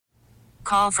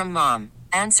Call from mom.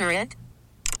 Answer it.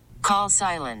 Call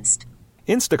silenced.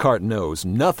 Instacart knows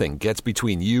nothing gets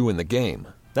between you and the game.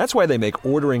 That's why they make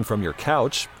ordering from your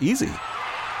couch easy.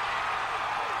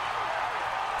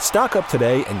 Stock up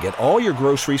today and get all your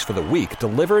groceries for the week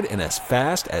delivered in as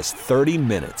fast as 30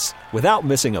 minutes without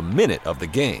missing a minute of the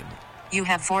game. You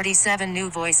have 47 new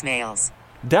voicemails.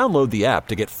 Download the app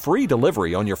to get free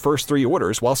delivery on your first 3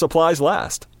 orders while supplies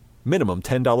last. Minimum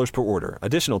 $10 per order.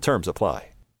 Additional terms apply.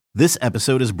 This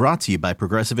episode is brought to you by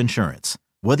Progressive Insurance.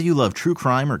 Whether you love true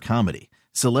crime or comedy,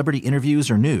 celebrity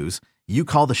interviews or news, you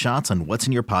call the shots on what's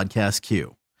in your podcast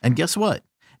queue. And guess what?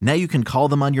 Now you can call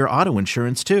them on your auto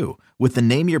insurance too with the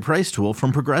Name Your Price tool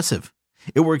from Progressive.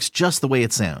 It works just the way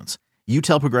it sounds. You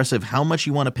tell Progressive how much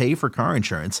you want to pay for car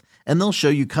insurance, and they'll show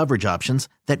you coverage options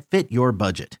that fit your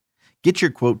budget. Get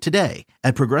your quote today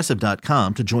at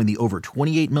Progressive.com to join the over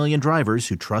 28 million drivers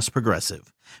who trust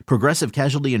Progressive. Progressive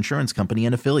Casualty Insurance Company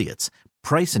and Affiliates.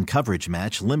 Price and coverage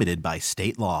match limited by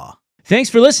state law. Thanks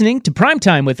for listening to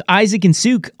Primetime with Isaac and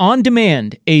Suk on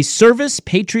Demand, a Service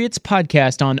Patriots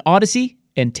podcast on Odyssey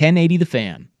and 1080 The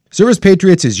Fan. Service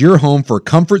Patriots is your home for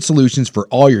comfort solutions for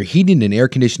all your heating and air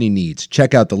conditioning needs.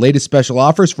 Check out the latest special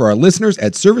offers for our listeners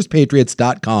at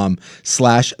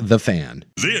servicepatriots.com/thefan.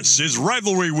 This is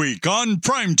Rivalry Week on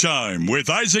Primetime with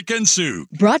Isaac and Suk.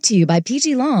 Brought to you by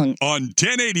PG Long On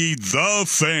 1080 The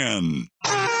Fan.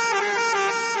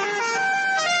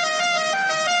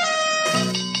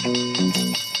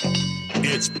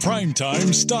 It's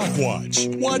Primetime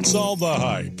Stockwatch. What's all the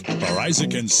hype? Are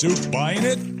Isaac and Suk buying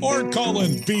it or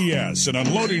calling BS and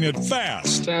unloading it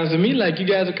fast? Sounds to me like you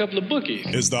guys are a couple of bookies.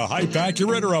 Is the hype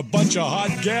accurate or a bunch of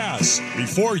hot gas?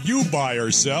 Before you buy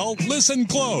or sell, listen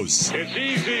close. It's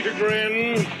easy to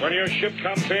grin when your ship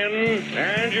comes in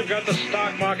and you've got the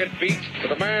stock market beat.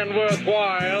 But the man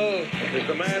worthwhile is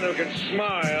the man who can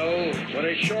smile when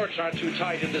his shorts are too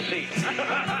tight in the seat.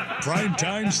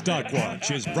 Primetime Stockwatch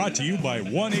is brought to you by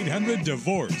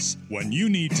 1-800-DIVORCE. When you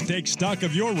need to take stock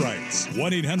of your rights,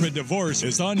 1-800-DIVORCE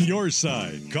is on your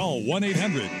side. Call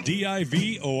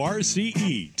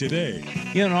 1-800-DIVORCE today.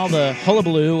 You know, in all the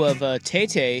hullabaloo of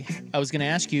Tay-Tay, I was going to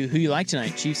ask you who you like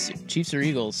tonight, Chiefs or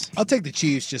Eagles? I'll take the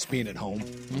Chiefs just being at home.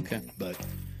 Okay. But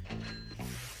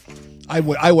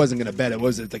I wasn't going to bet it.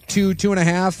 Was it like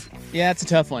 2.5? Yeah, it's a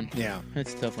tough one. Yeah.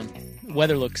 It's a tough one.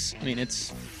 Weather looks,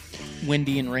 it's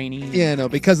windy and rainy. Yeah, no,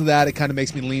 because of that, it kind of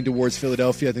makes me lean towards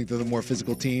Philadelphia. I think they're the more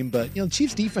physical team. But, the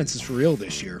Chiefs' defense is for real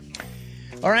this year.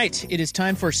 All right, it is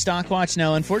time for Stockwatch.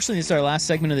 Now, unfortunately, this is our last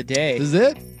segment of the day. Is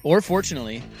it? Or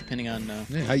fortunately, depending on...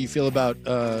 how you feel about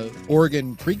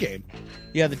Oregon pregame.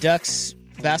 Yeah, the Ducks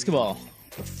basketball.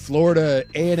 The Florida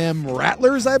A&M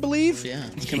Rattlers, I believe? Yeah,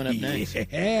 it's coming up next.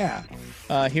 Yeah.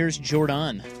 Here's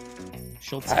Jordan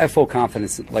Schultz. I have full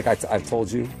confidence, like I've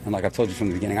told you, and like I've told you from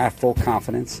the beginning, I have full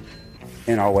confidence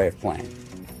in our way of playing.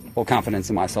 Full confidence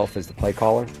in myself as the play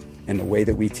caller, in the way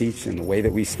that we teach, and the way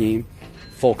that we scheme.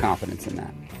 Full confidence in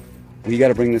that. We got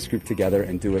to bring this group together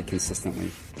and do it consistently,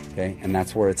 okay? And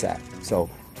that's where it's at. So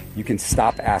you can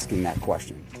stop asking that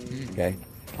question, okay?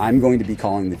 I'm going to be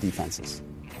calling the defenses,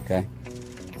 okay?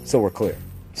 So we're clear.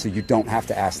 So you don't have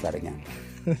to ask that again.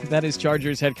 That is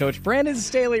Chargers head coach Brandon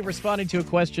Staley responding to a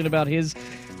question about his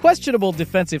questionable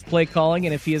defensive play calling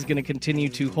and if he is going to continue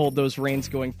to hold those reins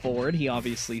going forward. He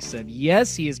obviously said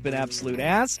yes. He has been absolute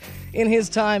ass in his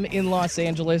time in Los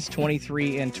Angeles.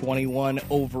 23-21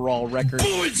 overall record.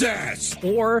 Bullet's ass!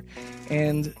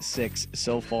 4-6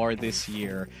 so far this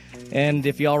year. And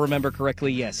if y'all remember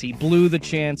correctly, yes, he blew the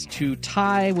chance to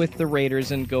tie with the Raiders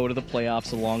and go to the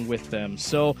playoffs along with them.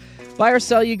 So buy or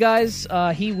sell, you guys,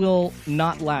 he will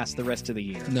not last the rest of the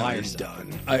year. No, he's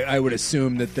done. I would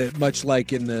assume that much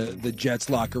like in the Jets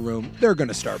locker room, they're going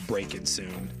to start breaking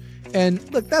soon. And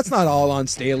look, that's not all on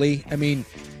Staley. I mean,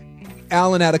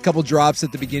 Allen had a couple drops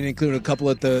at the beginning, including a couple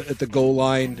at the goal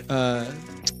line.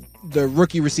 The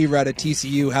rookie receiver out of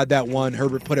TCU had that one.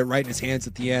 Herbert put it right in his hands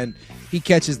at the end. He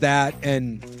catches that,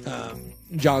 and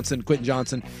Quentin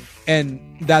Johnson,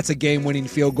 and that's a game-winning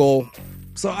field goal.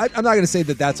 So I'm not going to say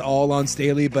that that's all on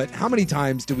Staley, but how many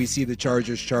times do we see the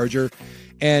Chargers charger?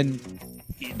 And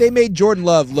they made Jordan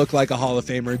Love look like a Hall of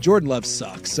Famer. Jordan Love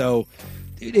sucks. So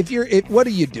what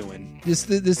are you doing?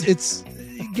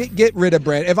 Get rid of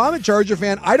Brand. If I'm a Charger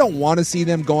fan, I don't want to see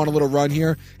them go on a little run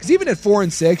here, because even at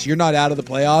 4-6, you're not out of the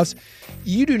playoffs.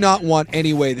 you do not want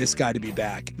any way this guy to be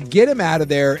back. Get him out of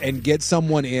there and get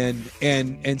someone in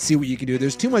and see what you can do.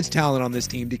 There's too much talent on this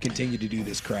team to continue to do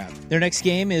this crap. Their next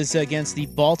game is against the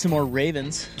Baltimore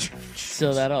Ravens,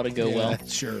 so that ought to go well.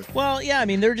 Sure. Well, yeah, I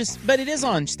mean, but it is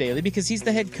on Staley because he's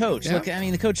the head coach. Yeah. Look, I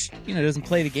mean, the coach, doesn't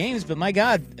play the games, but my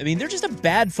God, I mean, they're just a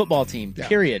bad football team,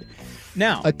 period.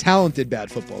 Now, a talented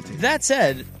bad football team. That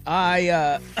said,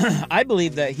 I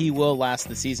believe that he will last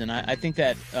the season. I think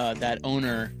that that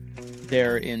owner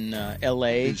there in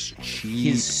L.A. is cheap.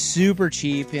 He's super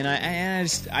cheap, and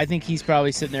I think he's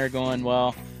probably sitting there going,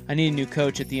 well, I need a new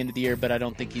coach at the end of the year, but I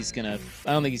don't think he's gonna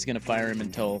fire him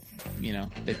until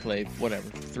they play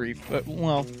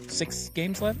 6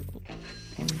 games left.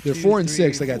 They're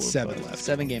 4-6. They got 7 left.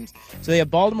 7 games. So they have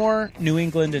Baltimore, New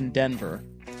England, and Denver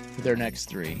for their next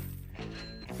 3.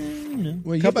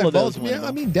 Well, you couple got of those Baltimore. Yeah, winnable.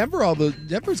 I mean,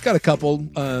 Denver's got a couple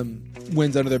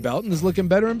wins under their belt and is looking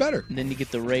better and better. And then you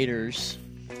get the Raiders.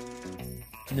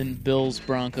 And then Bills,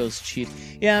 Broncos, Chiefs.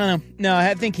 Yeah, I don't know. No,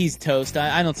 I think he's toast.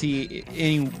 I don't see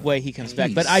any way he comes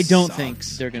back. But I don't think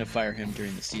they're going to fire him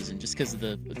during the season just because of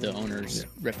the owner's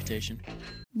reputation.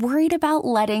 Worried about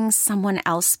letting someone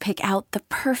else pick out the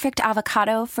perfect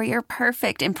avocado for your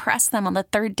perfect impress them on the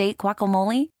third date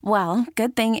guacamole? Well,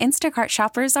 good thing Instacart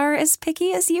shoppers are as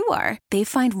picky as you are. They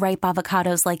find ripe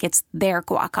avocados like it's their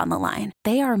guac on the line.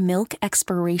 They are milk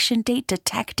expiration date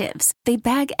detectives. They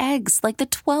bag eggs like the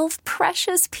 12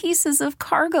 precious pieces of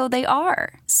cargo they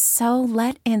are. So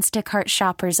let Instacart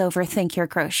shoppers overthink your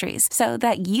groceries so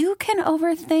that you can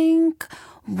overthink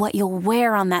what you'll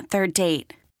wear on that third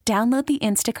date. Download the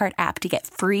Instacart app to get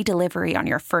free delivery on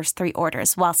your first 3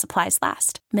 orders while supplies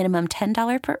last. Minimum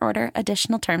 $10 per order.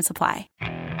 Additional terms apply.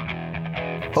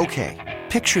 Okay,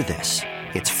 picture this.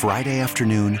 It's Friday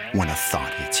afternoon when a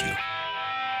thought hits you.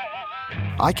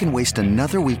 I can waste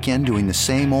another weekend doing the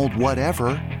same old whatever,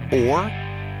 or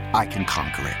I can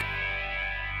conquer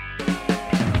it.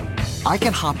 I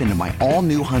can hop into my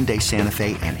all-new Hyundai Santa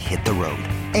Fe and hit the road.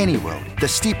 Any road. The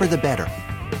steeper, the better.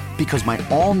 Because my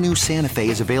all-new Santa Fe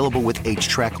is available with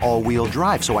H-Track all-wheel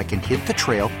drive, so I can hit the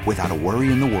trail without a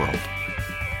worry in the world.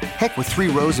 Heck, with 3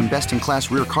 rows and best-in-class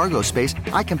rear cargo space,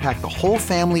 I can pack the whole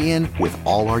family in with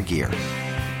all our gear.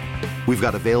 We've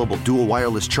got available dual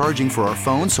wireless charging for our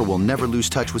phones, so we'll never lose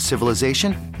touch with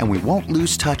civilization, and we won't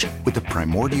lose touch with the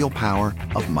primordial power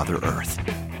of Mother Earth.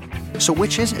 So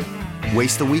which is it?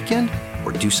 Waste the weekend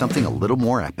or do something a little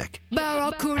more epic?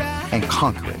 And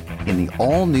conquer it in the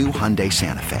all-new Hyundai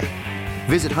Santa Fe.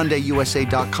 Visit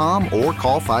HyundaiUSA.com or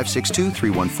call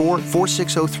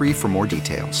 562-314-4603 for more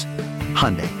details.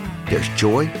 Hyundai, there's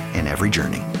joy in every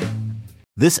journey.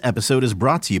 This episode is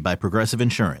brought to you by Progressive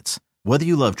Insurance. Whether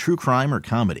you love true crime or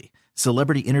comedy,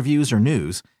 celebrity interviews or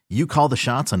news, you call the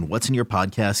shots on what's in your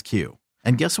podcast queue.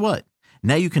 And guess what?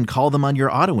 Now you can call them on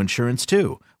your auto insurance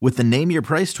too with the Name Your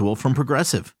Price tool from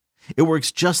Progressive. It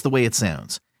works just the way it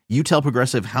sounds. You tell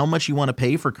Progressive how much you want to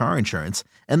pay for car insurance,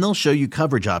 and they'll show you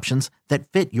coverage options that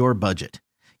fit your budget.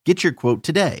 Get your quote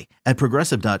today at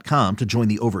Progressive.com to join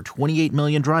the over 28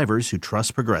 million drivers who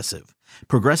trust Progressive.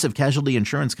 Progressive Casualty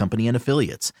Insurance Company and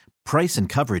Affiliates. Price and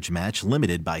coverage match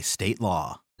limited by state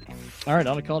law. All right,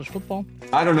 on to college football.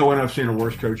 I don't know when I've seen a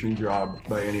worse coaching job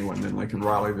by anyone than Lincoln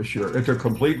Riley this year. It's a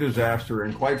complete disaster,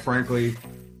 and quite frankly,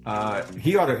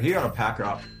 he ought to pack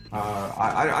up.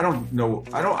 I don't know.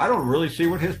 I don't really see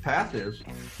what his path is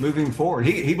moving forward.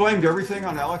 He blamed everything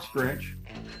on Alex Grinch.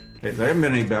 They haven't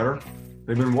been any better.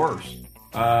 They've been worse.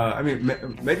 I mean,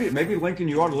 maybe Lincoln,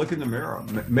 you ought to look in the mirror.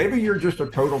 Maybe you're just a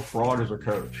total fraud as a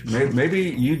coach. Maybe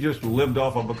you just lived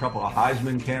off of a couple of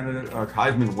Heisman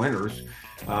winners,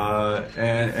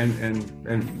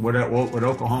 and what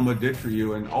Oklahoma did for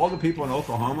you, and all the people in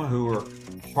Oklahoma who were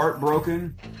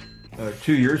heartbroken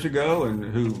 2 years ago and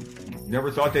who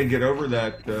never thought they'd get over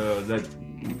that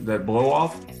blow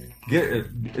off.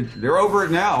 They're over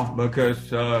it now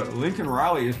because Lincoln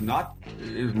Riley is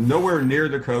nowhere near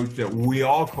the coach that we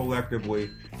all collectively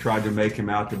tried to make him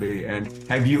out to be. And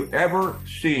have you ever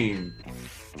seen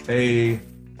a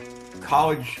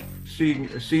college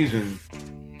season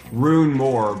ruin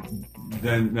more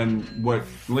than what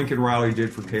Lincoln Riley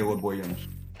did for Caleb Williams?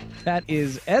 That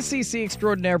is SEC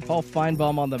extraordinaire Paul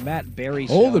Feinbaum on the Matt Berry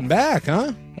Show. Holding back,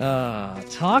 huh?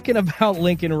 Talking about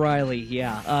Lincoln Riley,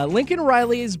 yeah. Lincoln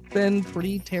Riley has been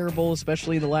pretty terrible,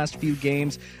 especially in the last few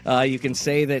games. You can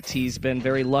say that he's been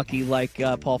very lucky, like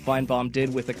Paul Feinbaum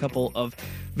did with a couple of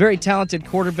very talented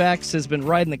quarterbacks, has been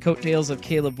riding the coattails of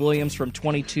Caleb Williams from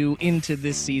 22 into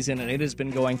this season, and it has been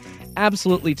going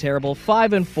absolutely terrible.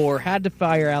 5-4, had to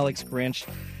fire Alex Grinch.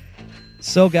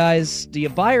 So, guys, do you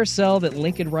buy or sell that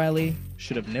Lincoln Riley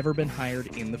should have never been hired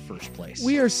in the first place.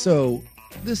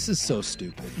 This is so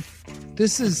stupid.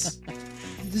 This is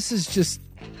just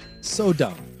so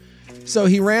dumb. So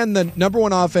he ran the number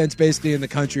one offense basically in the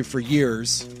country for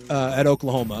years at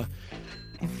Oklahoma,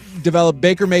 developed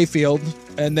Baker Mayfield,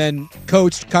 and then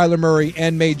coached Kyler Murray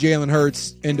and made Jalen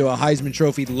Hurts into a Heisman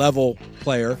Trophy level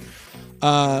player.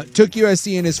 Took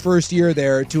USC in his first year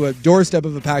there to a doorstep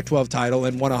of a Pac-12 title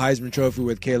and won a Heisman Trophy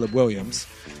with Caleb Williams.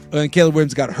 And Caleb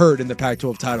Williams got hurt in the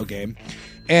Pac-12 title game.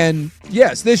 And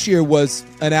yes, this year was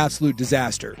an absolute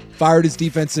disaster. Fired his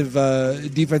defensive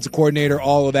coordinator,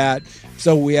 all of that.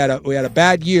 So we had a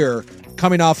bad year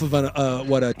coming off of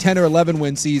a 10 or 11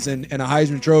 win season and a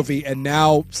Heisman Trophy, and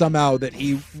now somehow that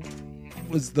he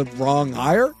was the wrong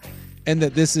hire, and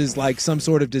that this is like some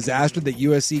sort of disaster that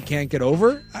USC can't get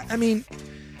over. I mean,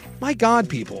 my God,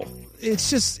 people. It's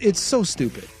so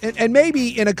stupid. And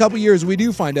maybe in a couple years we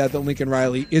do find out that Lincoln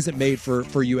Riley isn't made for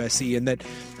USC, and that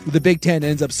the Big Ten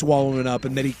ends up swallowing it up,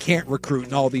 and that he can't recruit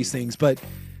and all these things. But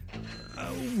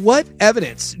what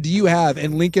evidence do you have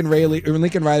in Lincoln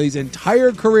Riley's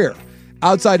entire career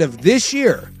outside of this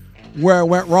year where it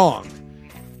went wrong?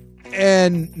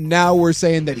 And now we're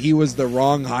saying that he was the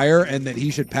wrong hire and that he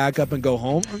should pack up and go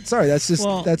home? I'm sorry, that's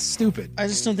stupid. I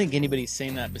just don't think anybody's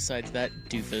saying that besides that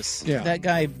doofus. Yeah. That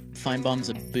guy Feinbaum's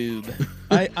a boob.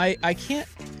 I can't.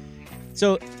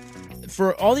 So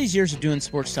for all these years of doing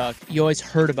sports talk, you always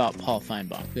heard about Paul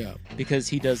Feinbaum. Yeah. Because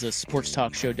he does a sports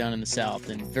talk show down in the South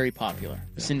and very popular,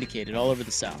 syndicated all over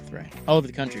the South, right? All over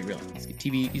the country, really. I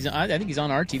think he's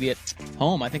on our TV at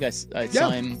home. I think I saw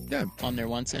him on there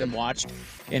once and watched,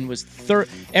 and was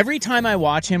every time I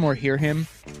watch him or hear him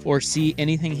or see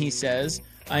anything he says,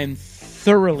 I am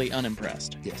thoroughly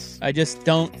unimpressed. Yes. I just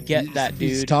don't get that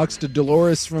dude. He talks to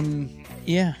Dolores from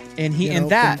and from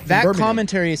that Birmingham.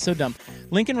 commentary is so dumb.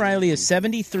 Lincoln Riley is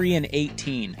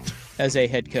 73-18 as a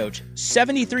head coach.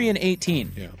 73-18.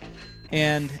 Yeah.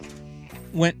 And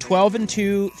went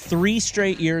 12-2, 3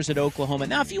 straight years at Oklahoma.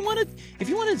 Now, if you want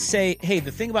to say, hey,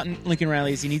 the thing about Lincoln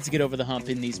Riley is he needs to get over the hump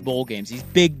in these bowl games, these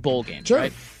big bowl games, sure.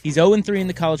 right? He's 0-3 in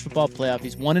the college football playoff.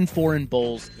 He's 1-4 in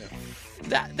bowls.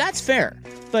 Yeah. That's fair.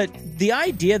 But the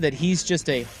idea that he's just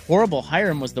a horrible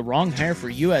hire and was the wrong hire for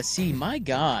USC, my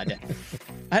God.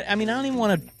 I mean, I don't even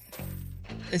want to.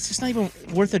 It's just not even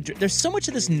worth it. There's so much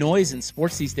of this noise in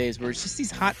sports these days where it's just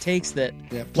these hot takes that.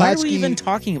 Yeah. Why are we even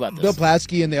talking about this? Bill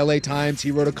Platsky in the LA Times,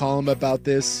 he wrote a column about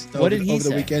this over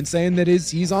the weekend, saying that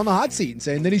he's on the hot seat and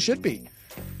saying that he should be.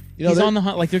 He's on the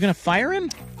hot, like they're going to fire him?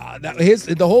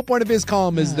 The whole point of his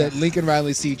column is that Lincoln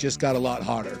Riley's seat just got a lot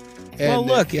hotter. And, well,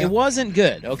 look, it wasn't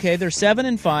good. Okay, they're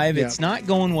 7-5. Yeah. It's not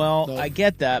going well. No. I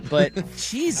get that, but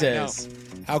Jesus.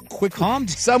 How quickly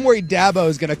somewhere Dabo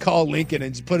is going to call Lincoln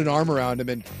and just put an arm around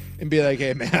him and be like,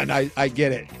 hey, man, I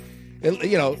get it.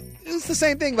 It's the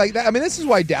same thing like that. I mean, this is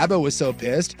why Dabo was so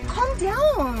pissed. Calm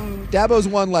down. Dabo's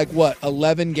won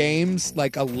 11 games,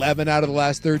 11 out of the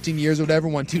last 13 years or whatever,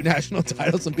 won 2 national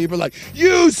titles, and people are like,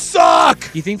 you suck!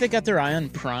 You think they got their eye on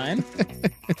Prime?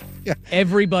 Yeah.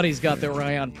 Everybody's got their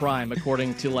eye on Prime,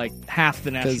 according to half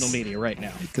the national media right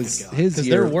now. Because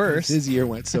they're worse. His year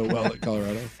went so well at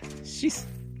Colorado. Jeez.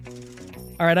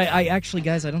 All right, I actually,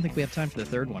 guys, I don't think we have time for the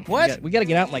third one. What? We got to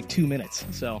get out in 2 minutes.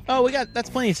 So. Oh, that's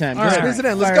plenty of time. All right,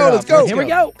 let's go. Here we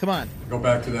go. Come on. Go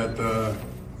back to that.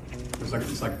 It's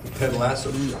like the Ted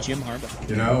Lasso. Jim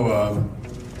Harbaugh.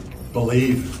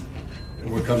 Believe.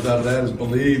 And what comes out of that is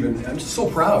believe. And I'm just so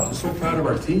proud. Just so proud of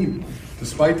our team.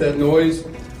 Despite that noise,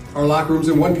 our locker room's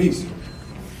in one piece.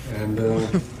 And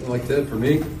like that, for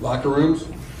me, locker rooms,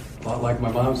 a lot like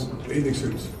my mom's bathing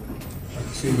suits.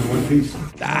 In one piece.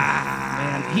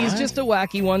 Man, he's just a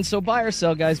wacky one. So buy or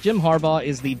sell, guys. Jim Harbaugh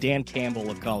is the Dan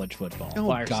Campbell of college football. Oh,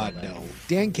 buy or God, sell, no.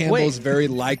 Dan Campbell's very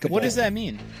likable. What does that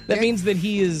mean? That means that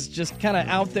he is just kind of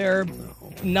out there,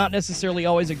 not necessarily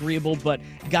always agreeable, but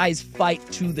guys fight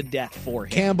to the death for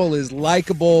him. Campbell is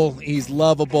likable. He's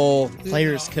lovable.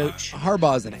 Players coach.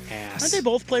 Harbaugh's an ass. Aren't they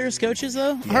both players coaches,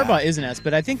 though? Yeah. Harbaugh is an ass,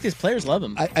 but I think these players love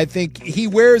him. I think he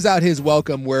wears out his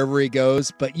welcome wherever he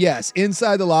goes. But yes,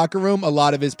 inside the locker room, a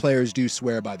lot of his players do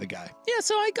swear by the guy. Yeah,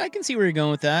 so I can see where you're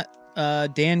going with that.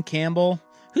 Dan Campbell.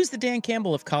 Who's the Dan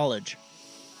Campbell of college?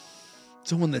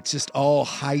 Someone that's just all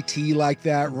high tea like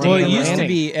that. Well, it used to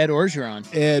be Ed Orgeron.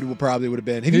 Ed probably would have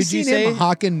been. Have you seen him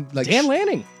hawking Dan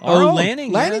Lanning?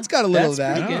 Lanning. Lanning's got a little of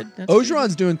that. Pretty good.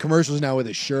 Orgeron's doing commercials now with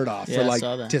his shirt off for I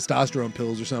saw that. testosterone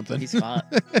pills or something. He's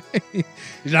hot.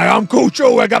 He's like, I'm Coach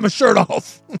O, I got my shirt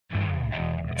off.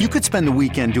 You could spend the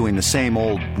weekend doing the same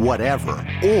old whatever,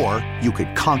 or you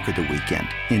could conquer the weekend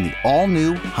in the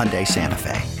all-new Hyundai Santa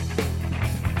Fe.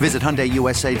 Visit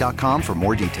HyundaiUSA.com for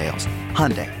more details.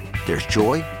 Hyundai, There's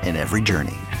joy in every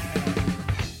journey.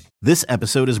 This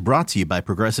episode is brought to you by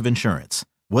Progressive Insurance.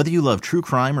 Whether you love true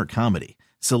crime or comedy,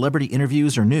 celebrity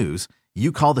interviews or news,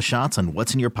 you call the shots on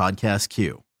what's in your podcast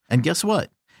queue. And guess what?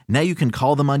 Now you can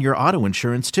call them on your auto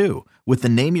insurance too with the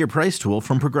Name Your Price tool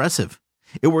from Progressive.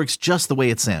 It works just the way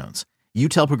it sounds. You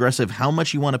tell Progressive how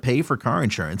much you want to pay for car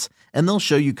insurance, and they'll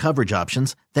show you coverage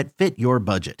options that fit your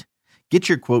budget. Get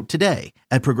your quote today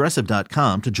at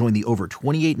Progressive.com to join the over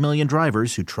 28 million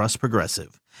drivers who trust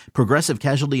Progressive. Progressive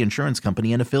Casualty Insurance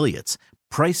Company and Affiliates.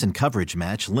 Price and coverage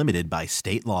match limited by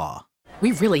state law.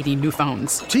 We really need new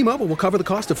phones. T-Mobile will cover the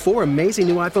cost of 4 amazing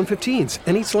new iPhone 15s,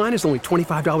 and each line is only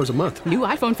 $25 a month. New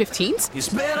iPhone 15s? It's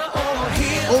better over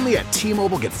here. Only at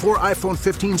T-Mobile, get 4 iPhone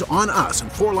 15s on us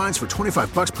and 4 lines for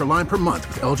 $25 per line per month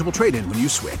with eligible trade-in when you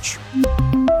switch.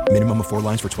 Minimum of 4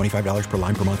 lines for $25 per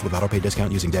line per month with autopay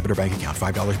discount using debit or bank account.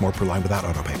 $5 more per line without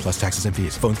autopay, plus taxes and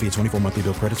fees. Phone fee at 24 monthly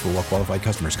bill credits for well-qualified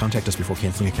customers. Contact us before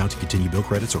canceling account to continue bill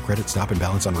credits or credit stop and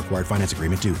balance on required finance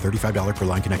agreement due. $35 per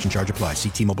line connection charge applies. See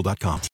T-Mobile.com.